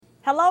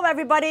Hello,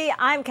 everybody.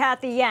 I'm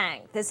Kathy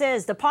Yang. This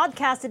is the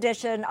podcast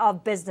edition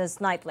of Business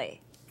Nightly.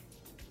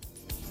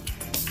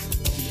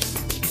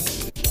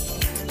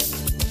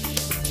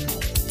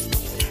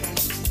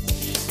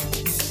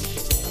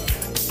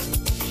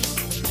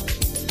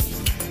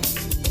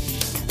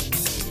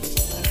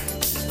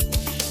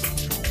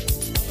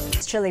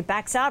 Chile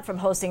backs out from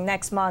hosting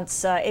next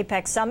month's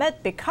APEC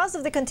summit because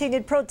of the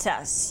continued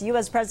protests.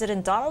 U.S.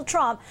 President Donald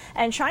Trump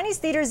and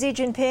Chinese leader Xi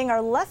Jinping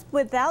are left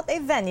without a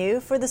venue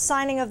for the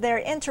signing of their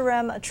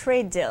interim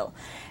trade deal.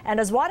 And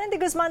as Warren de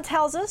Guzman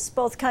tells us,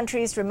 both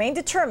countries remain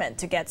determined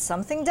to get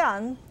something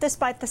done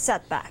despite the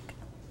setback.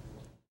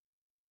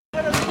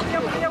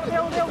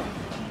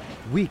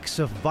 Weeks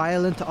of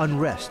violent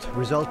unrest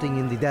resulting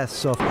in the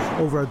deaths of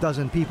over a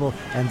dozen people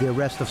and the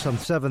arrest of some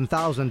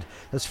 7,000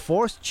 has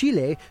forced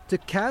Chile to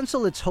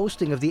cancel its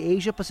hosting of the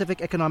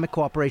Asia-Pacific Economic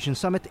Cooperation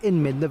Summit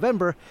in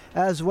mid-November,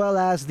 as well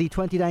as the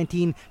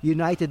 2019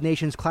 United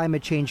Nations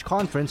Climate Change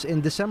Conference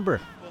in December.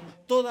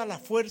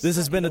 This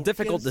has been a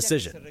difficult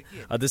decision,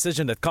 a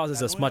decision that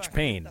causes us much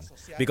pain,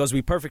 because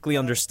we perfectly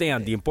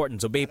understand the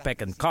importance of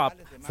APEC and COP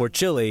for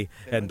Chile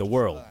and the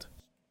world.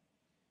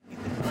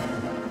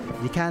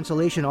 The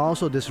cancellation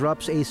also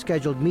disrupts a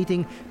scheduled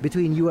meeting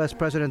between U.S.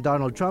 President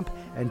Donald Trump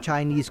and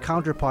Chinese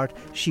counterpart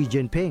Xi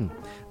Jinping.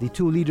 The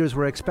two leaders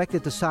were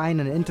expected to sign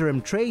an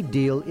interim trade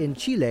deal in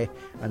Chile,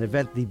 an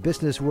event the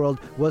business world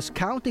was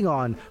counting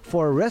on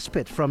for a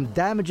respite from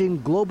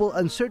damaging global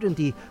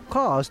uncertainty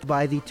caused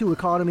by the two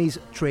economies'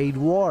 trade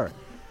war.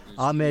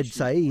 Ahmed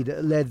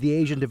Said led the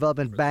Asian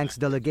Development Bank's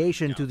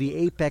delegation to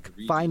the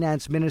APEC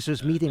finance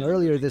ministers meeting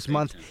earlier this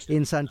month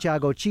in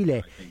Santiago,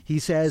 Chile. He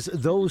says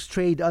those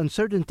trade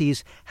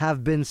uncertainties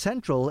have been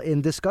central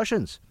in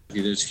discussions.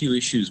 There's few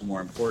issues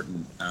more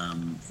important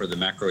for the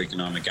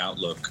macroeconomic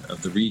outlook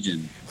of the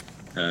region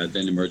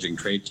than emerging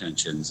trade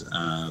tensions.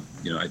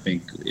 I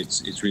think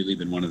it's really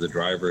been one of the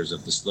drivers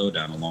of the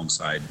slowdown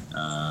alongside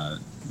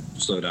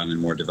slowdown in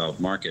more developed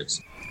markets.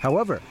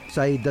 However,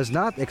 Said does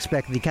not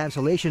expect the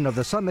cancellation of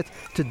the summit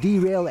to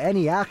derail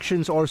any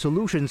actions or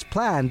solutions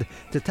planned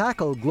to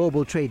tackle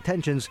global trade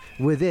tensions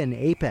within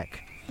APEC.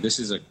 This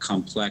is a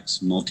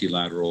complex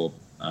multilateral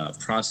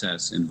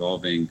process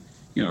involving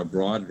a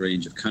broad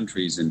range of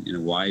countries in a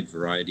wide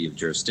variety of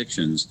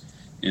jurisdictions.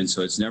 And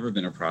so it's never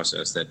been a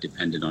process that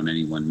depended on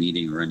any one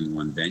meeting or any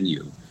one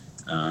venue.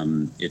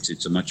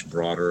 It's a much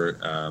broader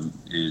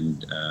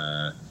and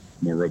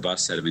more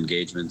robust set of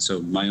engagements. So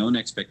my own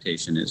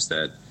expectation is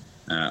that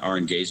our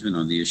engagement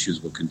on the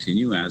issues will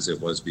continue as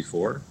it was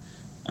before,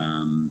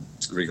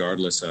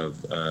 regardless of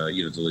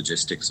the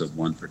logistics of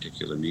one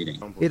particular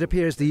meeting. It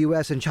appears the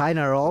U.S. and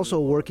China are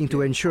also working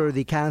to ensure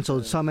the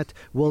cancelled summit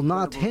will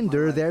not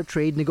hinder their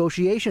trade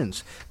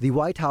negotiations. The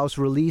White House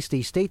released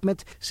a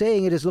statement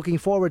saying it is looking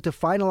forward to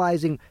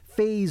finalizing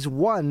Phase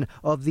 1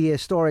 of the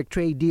historic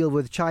trade deal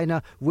with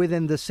China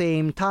within the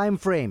same time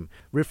frame,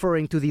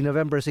 referring to the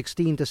November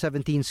 16 to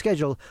 17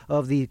 schedule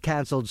of the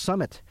cancelled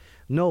summit.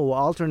 No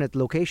alternate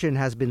location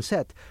has been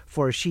set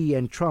for Xi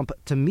and Trump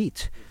to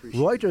meet.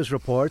 Reuters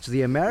reports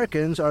the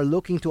Americans are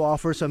looking to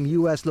offer some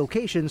U.S.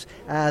 locations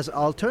as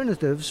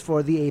alternatives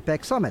for the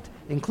APEC summit,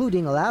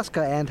 including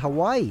Alaska and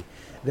Hawaii.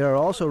 There are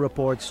also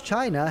reports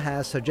China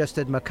has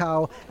suggested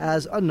Macau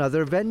as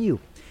another venue.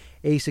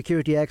 A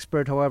security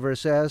expert, however,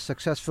 says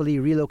successfully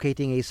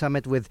relocating a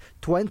summit with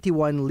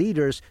 21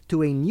 leaders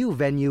to a new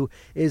venue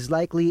is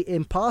likely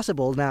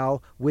impossible now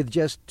with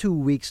just 2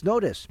 weeks'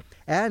 notice.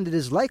 And it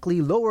is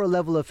likely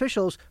lower-level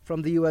officials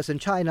from the U.S.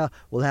 and China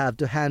will have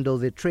to handle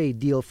the trade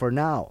deal for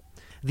now.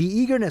 The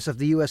eagerness of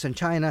the U.S. and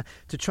China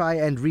to try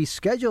and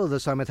reschedule the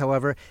summit,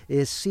 however,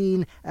 is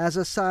seen as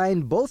a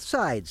sign both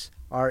sides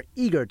are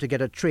eager to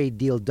get a trade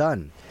deal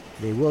done.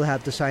 They will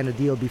have to sign a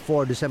deal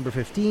before December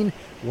 15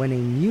 when a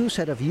new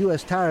set of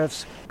U.S.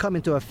 tariffs come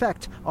into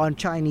effect on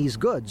Chinese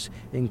goods,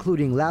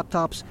 including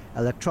laptops,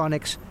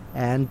 electronics,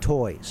 and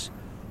toys.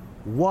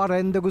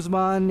 Warren de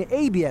Guzman,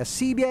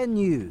 ABS-CBN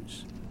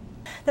News.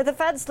 The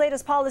Fed's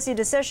latest policy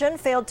decision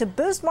failed to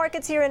boost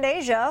markets here in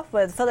Asia,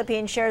 with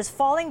Philippine shares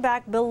falling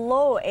back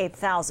below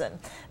 8,000.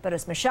 But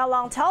as Michelle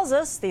Long tells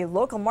us, the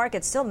local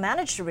market still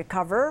managed to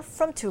recover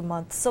from 2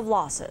 months of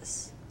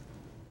losses.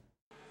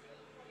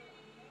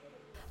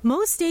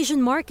 Most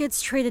Asian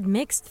markets traded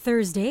mixed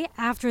Thursday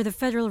after the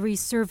Federal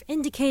Reserve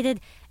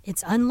indicated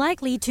it's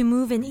unlikely to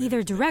move in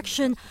either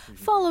direction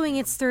following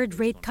its third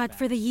rate cut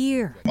for the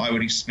year. I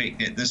would expect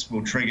that this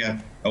will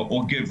trigger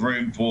or give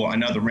room for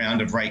another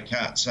round of rate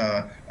cuts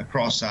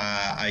across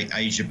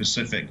Asia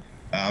Pacific.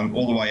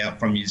 All the way up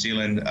from New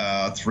Zealand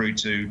through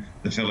to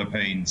the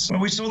Philippines.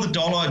 We saw the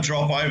dollar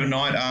drop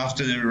overnight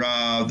after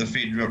the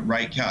Fed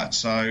rate cut,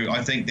 so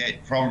I think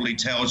that probably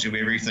tells you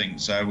everything.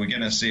 So we're going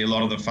to see a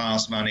lot of the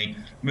fast money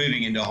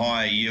moving into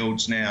higher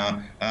yields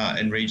now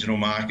in regional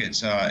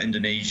markets,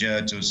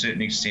 Indonesia to a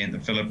certain extent, the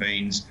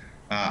Philippines,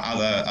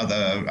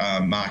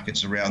 other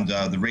markets around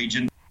the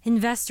region.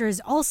 Investors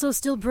also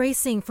still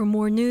bracing for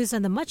more news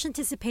on the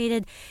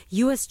much-anticipated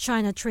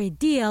U.S.-China trade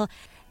deal.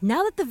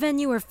 Now that the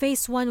venue where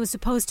Phase 1 was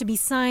supposed to be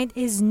signed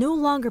is no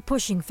longer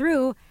pushing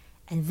through,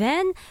 And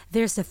then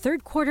there's the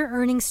third quarter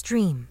earnings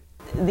stream.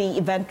 The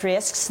event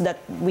risks that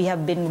we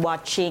have been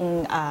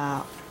watching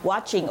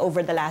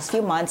over the last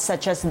few months,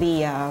 such as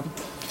the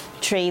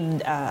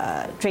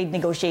trade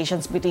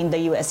negotiations between the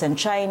U.S. and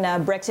China,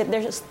 Brexit,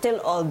 they're still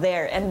all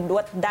there. And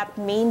what that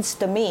means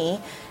to me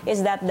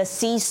is that the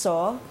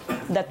seesaw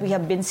that we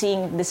have been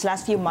seeing this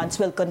last few months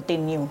will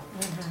continue.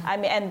 I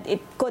mean, and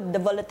the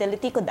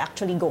volatility could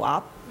actually go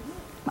up.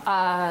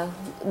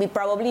 We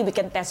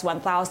can test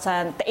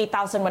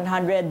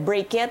 8,100,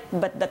 break it,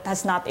 but that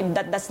does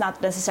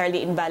not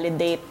necessarily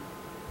invalidate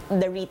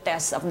the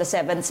retest of the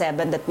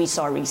 7.7 that we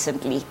saw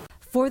recently.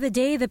 For the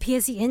day, the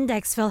PSE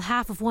index fell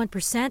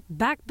 0.5%,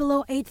 back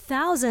below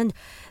 8,000,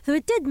 though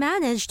it did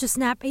manage to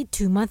snap a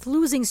 2-month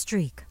losing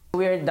streak.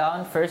 We're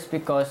down first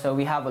because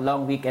we have a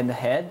long weekend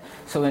ahead,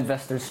 so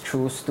investors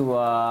choose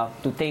to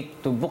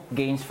book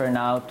gains for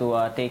now,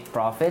 to take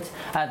profits.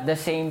 At the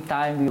same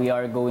time, we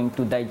are going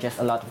to digest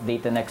a lot of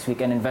data next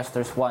week, and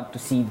investors want to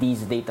see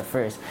these data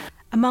first.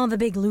 Among the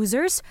big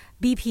losers,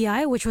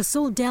 BPI, which was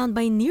sold down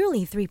by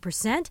nearly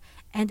 3%,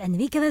 and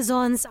Enrique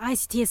Lezon's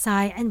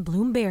ICTSI and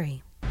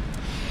Bloomberry.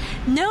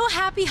 No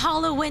happy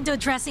hollow window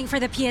dressing for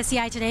the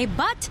PSEI today,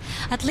 but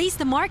at least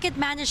the market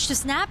managed to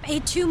snap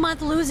a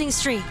 2-month losing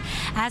streak.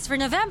 As for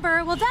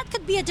November, well, that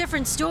could be a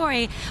different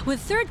story, with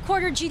third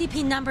quarter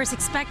GDP numbers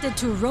expected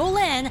to roll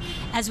in,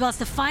 as well as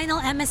the final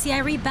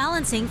MSCI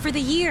rebalancing for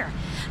the year.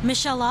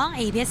 Michelle Long,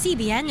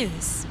 ABS-CBN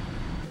News.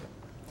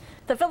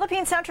 The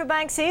Philippine Central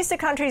Bank sees the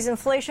country's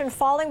inflation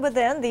falling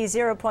within the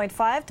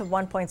 0.5 to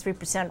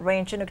 1.3%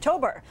 range in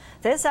October.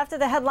 This after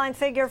the headline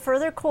figure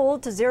further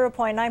cooled to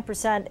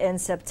 0.9% in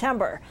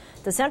September.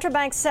 The central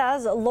bank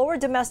says lower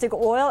domestic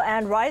oil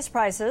and rice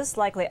prices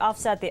likely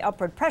offset the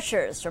upward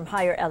pressures from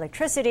higher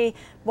electricity,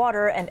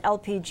 water, and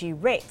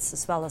LPG rates,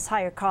 as well as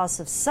higher costs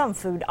of some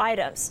food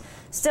items.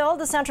 Still,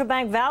 the central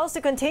bank vows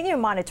to continue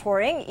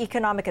monitoring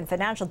economic and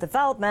financial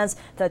developments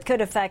that could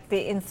affect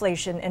the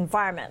inflation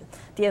environment.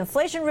 The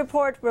inflation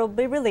report will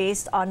be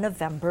released on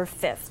November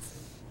 5th.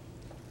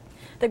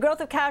 The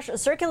growth of cash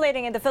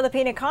circulating in the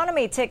Philippine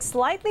economy ticked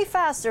slightly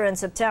faster in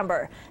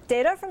September.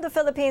 Data from the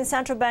Philippine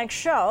Central Bank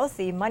show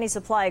the money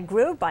supply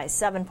grew by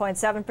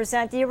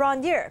 7.7%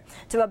 year-on-year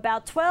to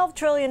about 12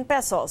 trillion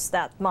pesos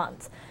that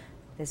month.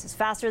 This is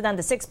faster than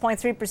the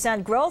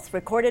 6.3% growth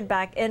recorded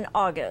back in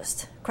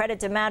August. Credit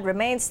demand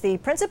remains the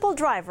principal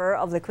driver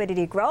of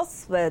liquidity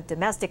growth, with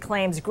domestic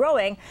claims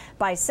growing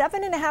by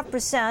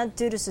 7.5%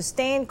 due to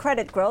sustained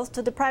credit growth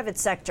to the private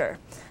sector.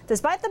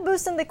 Despite the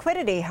boost in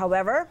liquidity,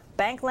 however,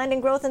 bank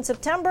lending growth in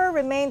September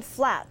remained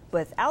flat,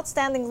 with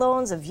outstanding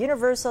loans of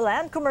universal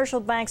and commercial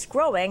banks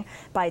growing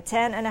by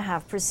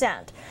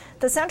 10.5%.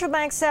 The central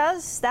bank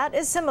says that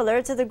is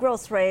similar to the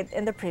growth rate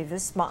in the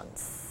previous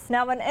month.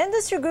 Now, an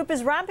industry group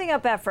is ramping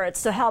up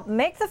efforts to help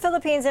make the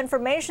Philippines'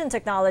 information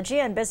technology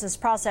and business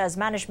process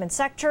management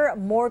sector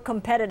more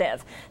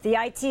competitive.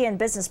 The IT and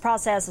Business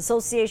Process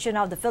Association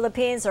of the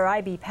Philippines, or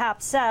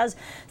IBPAP, says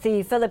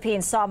the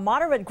Philippines saw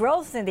moderate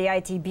growth in the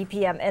IT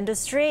BPM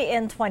industry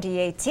in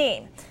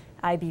 2018.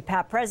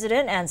 IBPAP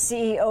President and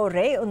CEO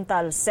Ray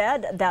Untal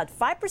said that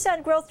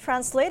 5% growth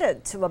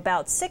translated to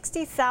about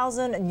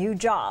 60,000 new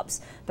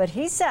jobs. But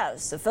he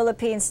says the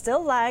Philippines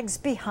still lags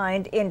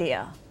behind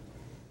India.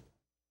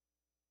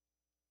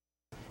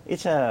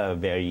 It's a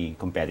very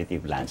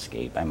competitive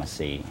landscape, I must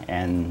say,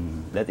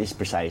 and that is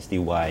precisely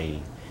why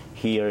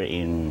here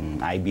in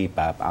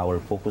IBPAP our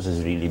focus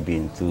has really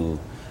been to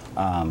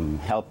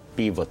help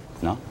pivot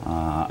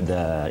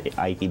the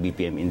IT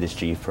BPM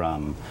industry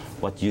from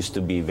what used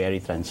to be very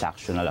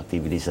transactional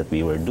activities that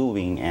we were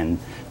doing, and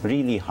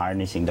really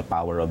harnessing the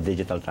power of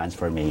digital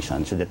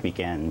transformation so that we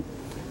can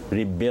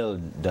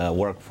rebuild the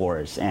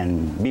workforce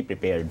and be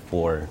prepared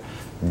for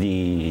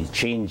the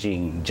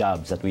changing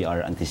jobs that we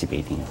are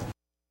anticipating.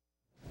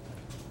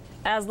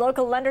 As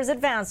local lenders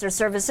advance their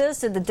services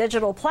to the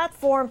digital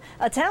platform,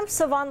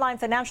 attempts of online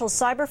financial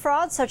cyber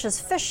fraud such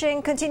as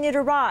phishing continue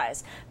to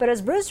rise. But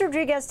as Bruce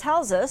Rodriguez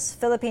tells us,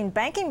 Philippine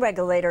banking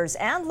regulators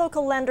and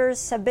local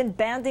lenders have been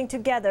banding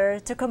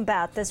together to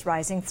combat this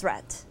rising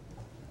threat.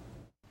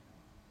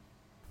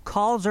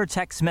 Calls or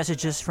text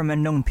messages from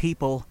unknown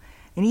people,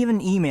 and even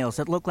emails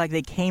that look like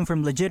they came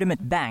from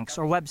legitimate banks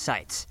or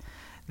websites.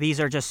 These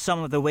are just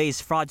some of the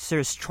ways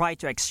fraudsters try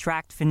to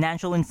extract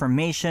financial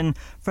information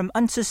from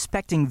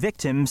unsuspecting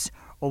victims,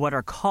 or what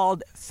are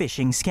called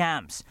phishing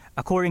scams.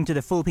 According to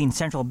the Philippine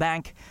Central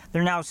Bank,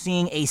 they're now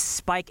seeing a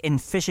spike in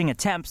phishing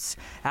attempts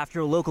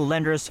after local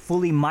lenders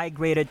fully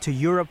migrated to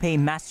Europay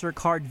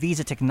MasterCard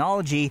Visa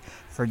technology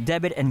for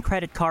debit and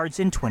credit cards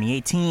in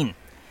 2018.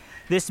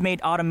 This made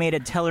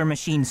automated teller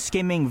machine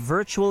skimming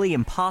virtually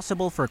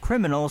impossible for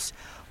criminals,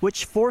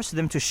 which forced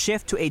them to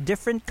shift to a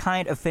different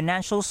kind of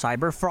financial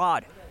cyber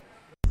fraud.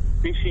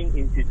 Phishing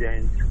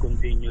incidents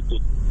continue to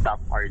top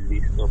our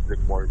list of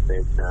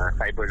reported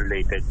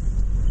cyber-related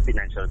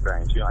financial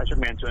crimes. As you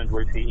mentioned,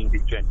 we're seeing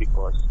this trend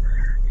because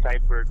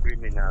cyber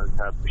criminals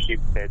have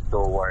shifted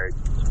towards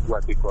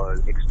what we call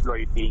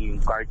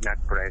exploiting card not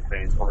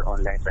present or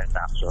online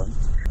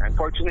transactions.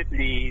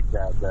 Unfortunately,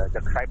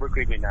 the cyber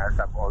criminals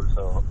have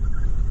also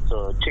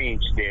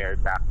changed their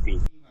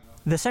tactics.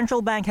 The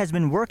central bank has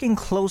been working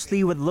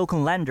closely with local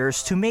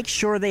lenders to make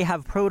sure they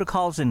have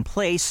protocols in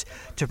place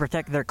to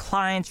protect their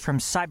clients from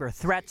cyber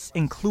threats,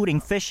 including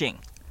phishing.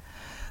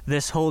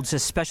 This holds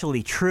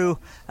especially true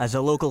as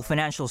the local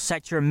financial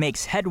sector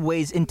makes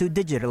headways into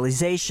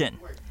digitalization.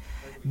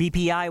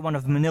 BPI, one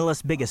of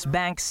Manila's biggest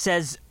banks,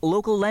 says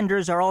local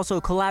lenders are also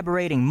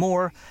collaborating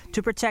more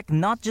to protect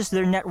not just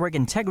their network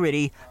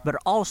integrity, but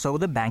also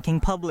the banking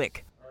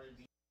public.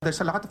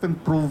 There's a lot of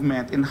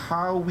improvement in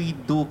how we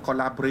do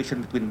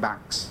collaboration between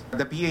banks.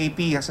 The BAP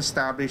has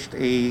established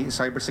a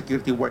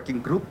cybersecurity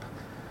working group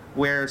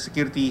where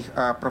security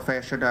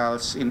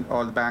professionals in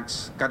all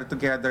banks gather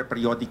together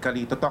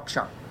periodically to talk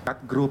shop.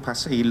 That group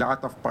has a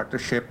lot of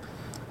partnership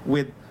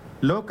with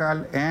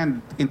local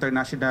and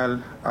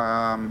international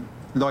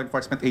law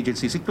enforcement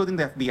agencies, including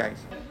the FBI.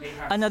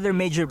 Another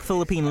major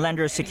Philippine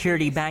lender,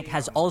 Security Bank,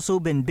 has also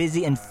been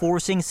busy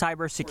enforcing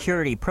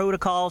cybersecurity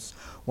protocols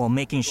while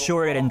making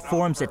sure it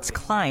informs its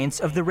clients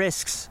of the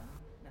risks.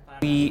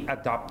 We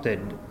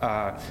adopted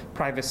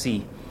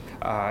privacy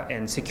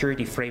and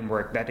security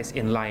framework that is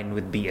in line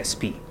with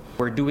BSP.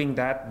 We're doing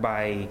that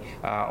by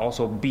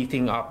also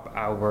beefing up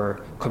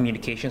our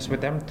communications with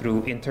them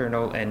through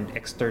internal and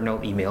external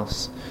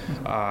emails,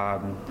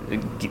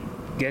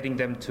 getting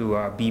them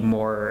to be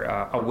more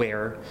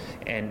aware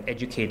and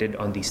educated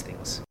on these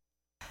things.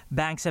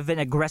 Banks have been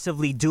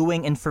aggressively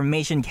doing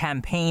information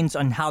campaigns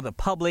on how the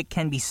public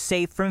can be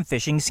safe from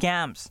phishing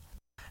scams.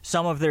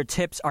 Some of their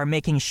tips are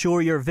making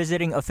sure you're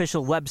visiting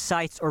official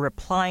websites or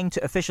replying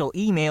to official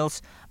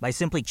emails by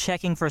simply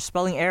checking for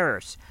spelling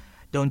errors.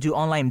 Don't do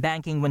online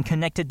banking when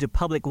connected to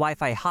public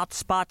Wi-Fi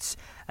hotspots,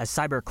 as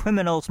cyber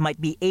criminals might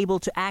be able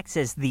to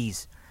access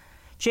these.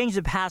 Change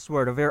the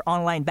password of your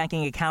online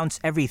banking accounts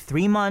every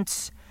 3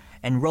 months,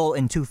 enroll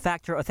in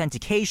two-factor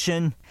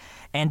authentication,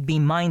 and be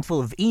mindful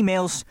of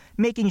emails,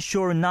 making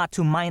sure not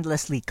to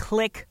mindlessly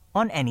click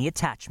on any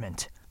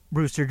attachment.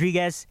 Bruce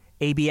Rodriguez,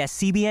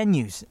 ABS-CBN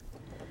News.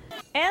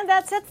 And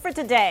that's it for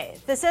today.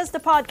 This is the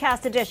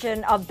podcast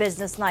edition of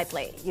Business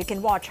Nightly. You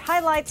can watch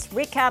highlights,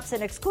 recaps,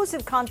 and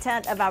exclusive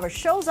content of our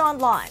shows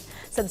online.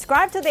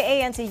 Subscribe to the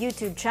ANC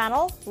YouTube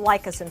channel,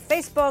 like us on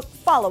Facebook,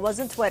 follow us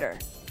on Twitter.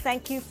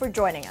 Thank you for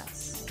joining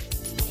us.